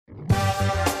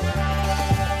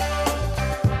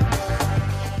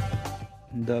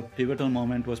the pivotal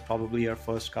moment was probably our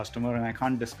first customer, and I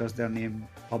can't discuss their name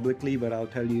publicly, but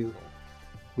I'll tell you,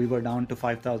 we were down to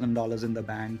 $5,000 in the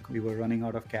bank. We were running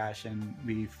out of cash, and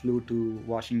we flew to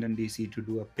Washington, D.C. to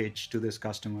do a pitch to this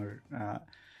customer.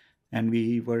 And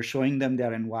we were showing them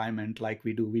their environment like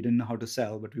we do. We didn't know how to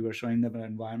sell, but we were showing them an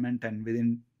environment. And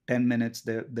within 10 minutes,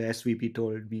 the SVP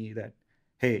told me that,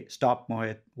 hey, stop,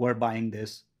 Mohit, we're buying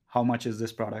this. How much is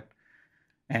this product?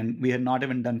 And we had not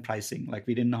even done pricing. Like,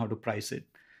 we didn't know how to price it.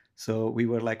 So we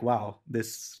were like, wow,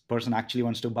 this person actually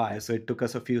wants to buy. So it took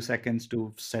us a few seconds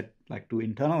to to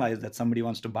internalize that somebody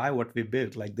wants to buy what we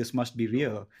built. Like, this must be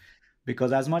real.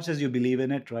 Because as much as you believe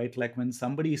in it, right? Like, when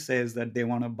somebody says that they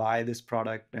want to buy this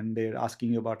product and they're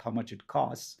asking you about how much it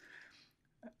costs,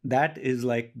 that is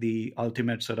like the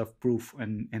ultimate sort of proof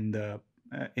in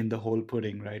the whole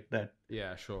pudding, right? That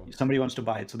Yeah, sure. somebody wants to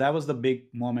buy it. So that was the big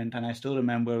moment. And I still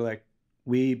remember, like,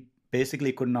 we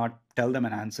basically could not tell them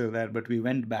an answer there, but we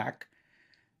went back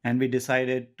and we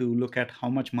decided to look at how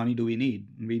much money do we need.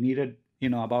 We needed,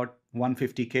 about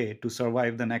 150K to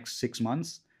survive the next 6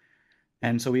 months.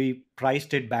 And so we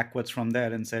priced it backwards from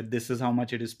there and said, this is how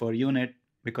much it is per unit,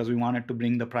 because we wanted to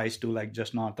bring the price to like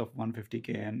just north of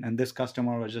 150K. And this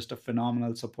customer was just a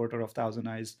phenomenal supporter of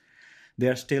ThousandEyes.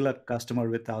 They're still a customer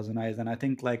with ThousandEyes. And I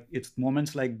think like it's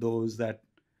moments like those that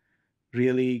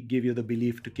really give you the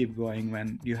belief to keep going,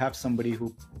 when you have somebody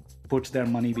who puts their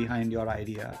money behind your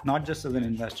idea, not just as an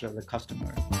investor, as a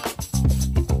customer.